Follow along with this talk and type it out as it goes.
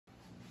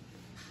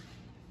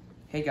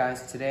Hey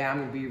guys, today I'm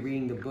going to be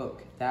reading the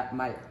book that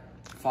my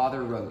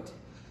father wrote.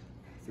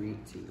 3,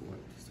 2, 1,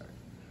 start.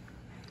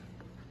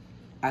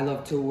 I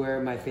love to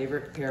wear my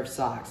favorite pair of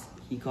socks.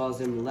 He calls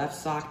them left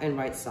sock and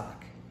right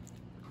sock.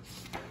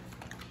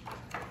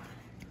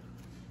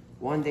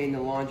 One day in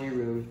the laundry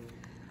room,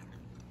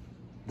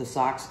 the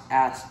socks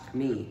asked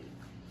me,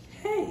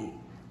 "Hey,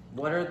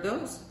 what are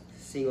those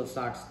single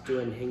socks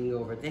doing hanging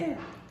over there?"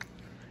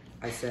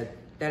 I said,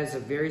 "That is a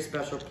very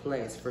special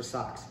place for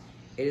socks.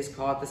 It is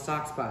called the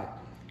sock spot.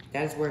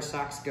 That is where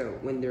socks go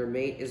when their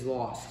mate is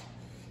lost.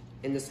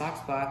 In the sock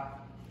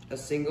spot, a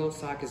single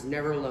sock is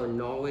never alone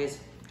and always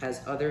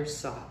has other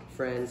sock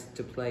friends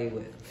to play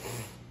with.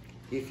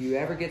 If you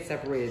ever get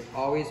separated,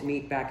 always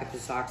meet back at the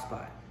sock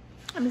spot."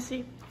 Let me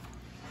see.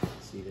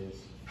 See this?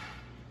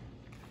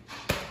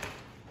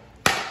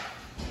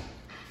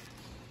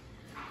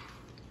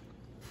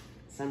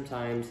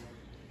 Sometimes,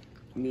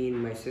 me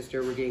and my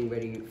sister were getting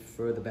ready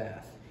for the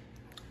bath.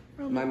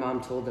 My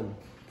mom told them,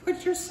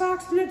 "Put your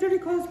socks in a dirty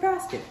clothes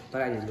basket,"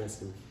 but I didn't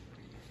listen.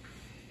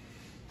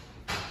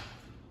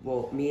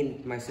 Well, me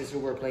and my sister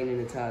were playing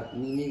in the tub.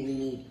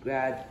 Me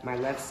grabbed my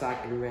left sock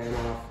and ran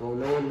off while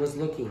no one was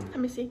looking. Let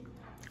me see.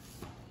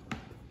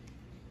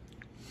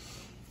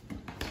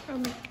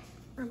 Romy,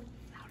 louder.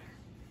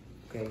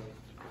 Okay.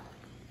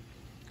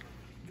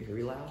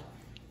 Very loud.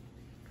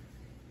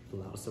 The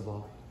loudest of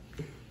all.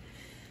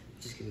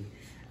 Just kidding.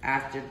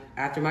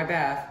 After my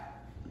bath,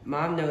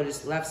 Mom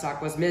noticed left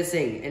sock was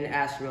missing and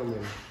asked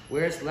Roman,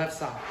 "Where's left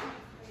sock?"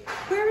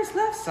 "Where is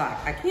left sock?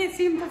 I can't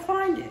seem to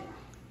find it."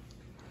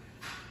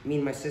 Me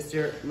and my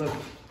sister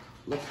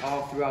looked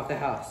all throughout the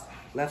house.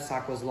 Left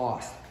sock was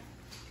lost.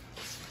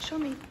 Show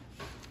me.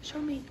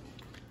 Show me.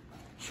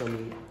 Show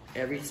me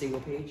every single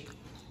page.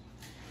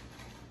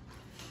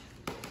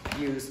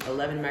 Use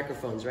 11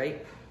 microphones,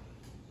 right?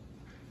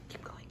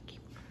 Keep going.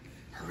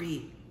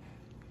 Hurry.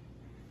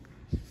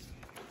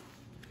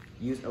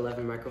 Use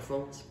 11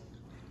 microphones.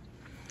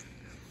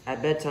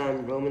 At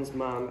bedtime, Roman's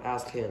mom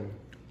asked him,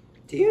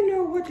 "Do you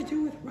know what to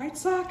do with right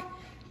sock?"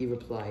 He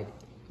replied,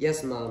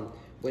 "Yes, Mom.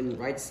 When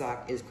right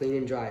sock is clean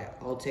and dry,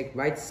 I'll take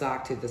right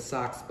sock to the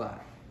sock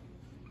spot."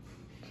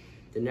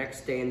 The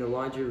next day in the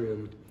laundry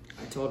room,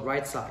 I told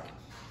right sock,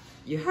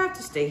 "You have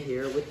to stay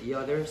here with the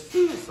other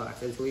single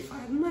socks until we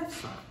find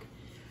left sock."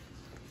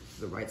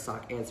 The right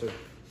sock answered,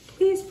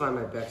 "Please find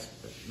my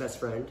best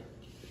friend."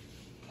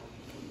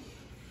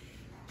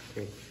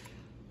 Okay.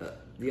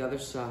 The other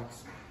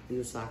socks in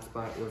the sock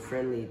spot were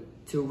friendly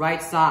to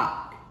right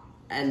sock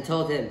and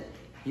told him,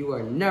 "You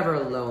are never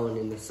alone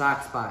in the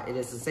sock spot. It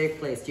is a safe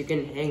place. You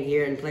can hang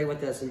here and play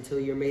with us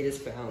until your mate is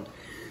found."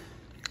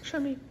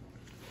 Show me.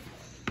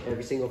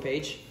 Every single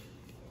page.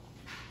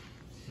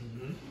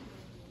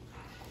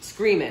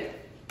 Scream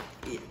it.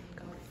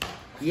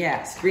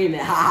 Yeah, scream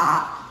it.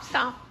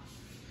 Stop.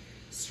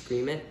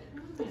 Scream it.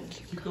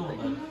 Keep going,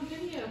 man.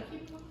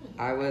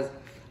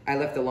 I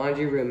left the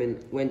laundry room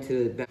and went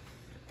to the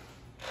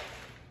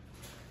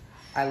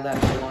I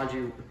left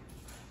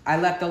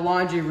the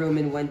laundry room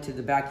and went to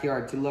the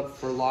backyard to look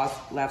for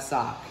lost left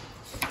sock.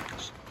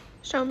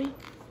 Show me.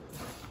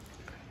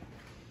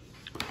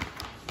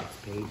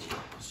 Next page.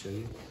 I'll show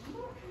you.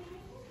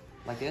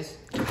 Like this.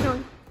 Keep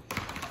going.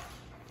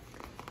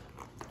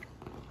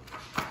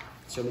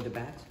 Show me the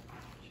bat.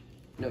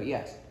 No,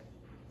 yes.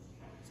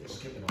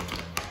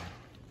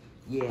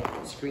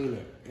 Yeah, scream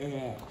it.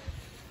 Yeah.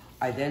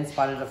 I then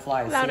spotted a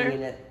fly Louder.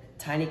 sitting in a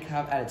tiny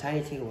cup at a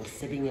tiny table,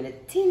 sipping in a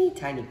teeny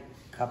tiny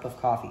cup of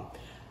coffee.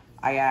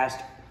 I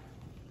asked,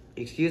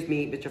 "Excuse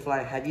me, Mr.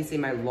 Fly, have you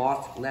seen my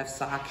lost left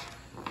sock?"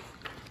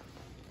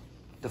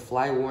 The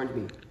fly warned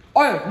me,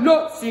 "I have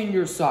not seen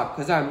your sock,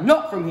 because I'm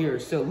not from here,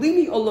 so leave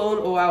me alone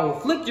or I will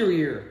flick your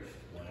ear."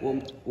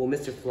 Well,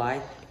 Mr.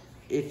 Fly,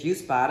 if you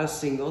spot a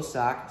single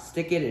sock,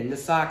 stick it in the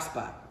sock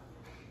spot."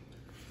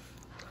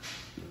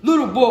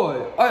 "Little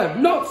boy, I have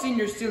not seen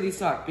your silly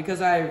sock,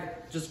 because I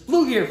just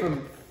flew here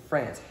from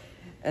France,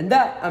 and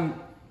that, I'm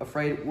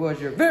afraid,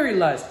 was your very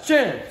last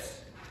chance."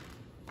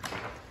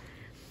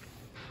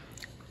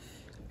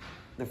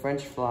 The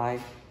French fly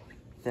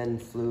then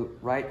flew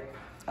right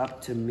up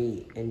to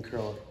me and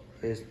curled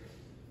his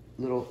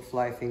little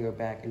fly finger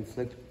back and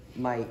flicked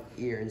my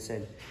ear and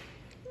said,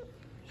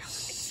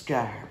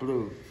 "Sky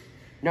blue.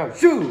 No,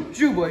 shoo,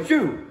 boy,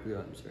 shoo." No,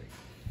 I'm sorry.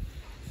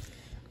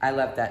 I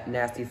left that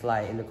nasty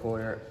fly in the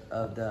corner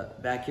of the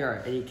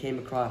backyard, and he came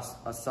across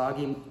a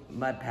soggy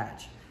mud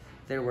patch.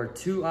 There were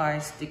 2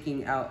 eyes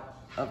sticking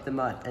out of the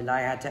mud, and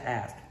I had to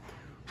ask,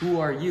 "Who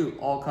are you,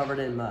 all covered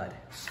in mud?"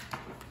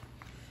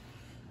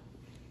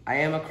 "I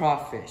am a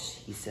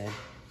crawfish," he said.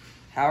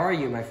 "How are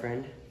you, my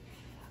friend?"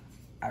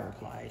 I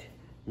replied,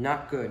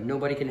 "Not good.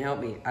 Nobody can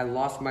help me. I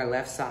lost my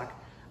left sock.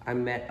 I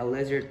met a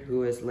lizard who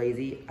was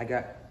lazy. I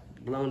got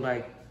blown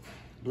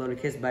a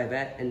kiss by a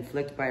bat and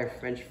flicked by a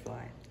French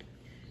fly.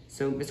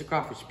 So, Mr.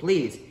 Crawfish,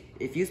 please,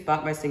 if you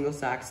spot my single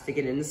sock, stick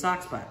it in the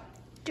sock spot."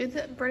 Do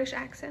the British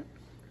accent.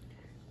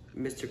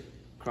 Mr.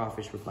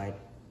 Crawfish replied,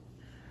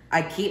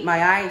 "I keep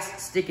my eyes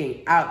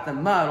sticking out the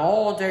mud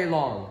all day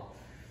long,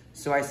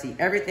 so I see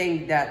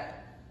everything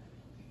that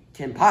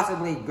can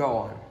possibly go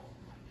on?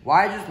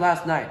 Why just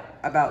last night,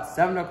 about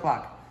 7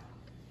 o'clock,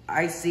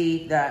 I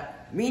see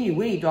that Meanie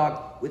Weenie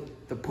Dog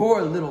with the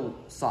poor little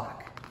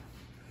sock.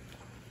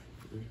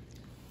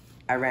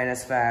 I ran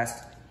as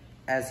fast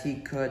as he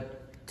could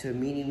to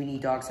Meanie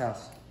Weenie Dog's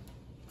house.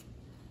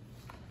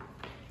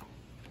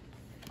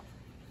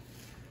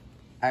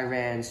 I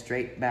ran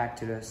straight back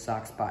to the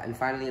sock spot and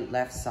finally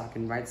left sock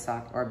and right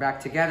sock are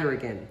back together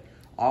again.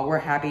 All were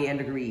happy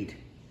and agreed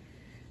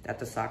that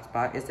the sock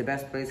spot is the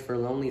best place for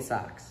lonely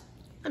socks.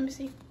 Let me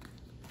see.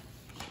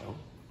 So,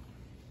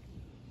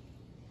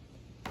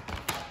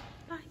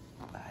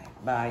 Bye.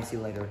 bye. See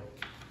you later.